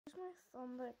My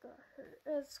thumb that got hurt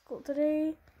at school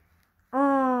today.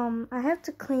 I have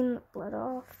to clean the blood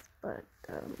off, but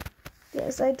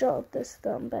yes, I dropped this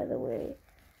thumb, by the way.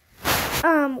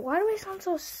 Why do I sound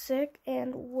so sick?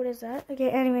 And what is that? Okay,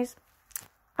 anyways,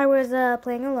 I was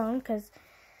playing alone because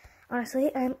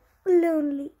honestly, I'm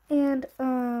lonely, and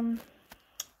I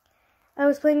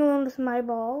was playing alone with my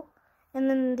ball, and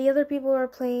then the other people were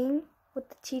playing with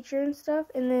the teacher and stuff,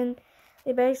 and then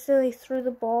they basically threw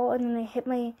the ball, and then they hit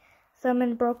my thumb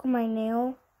and broke my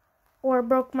nail, or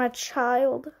broke my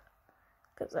child,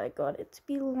 because I got it to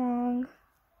be long.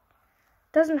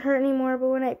 Doesn't hurt anymore, but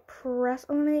when I press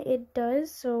on it, it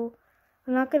does. So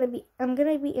I'm gonna be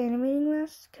animating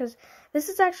this, because this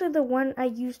is actually the one I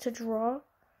use to draw.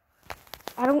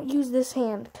 I don't use this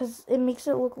hand because it makes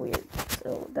it look weird,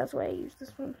 so that's why I use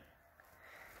this one.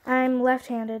 I'm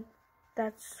left-handed,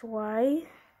 that's why.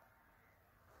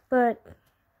 But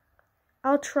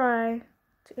I'll try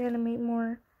to animate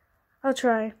more. I'll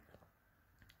try.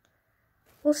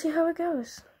 We'll see how it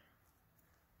goes.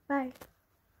 Bye.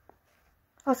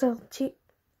 Also, TY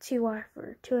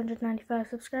for 295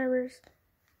 subscribers.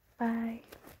 Bye.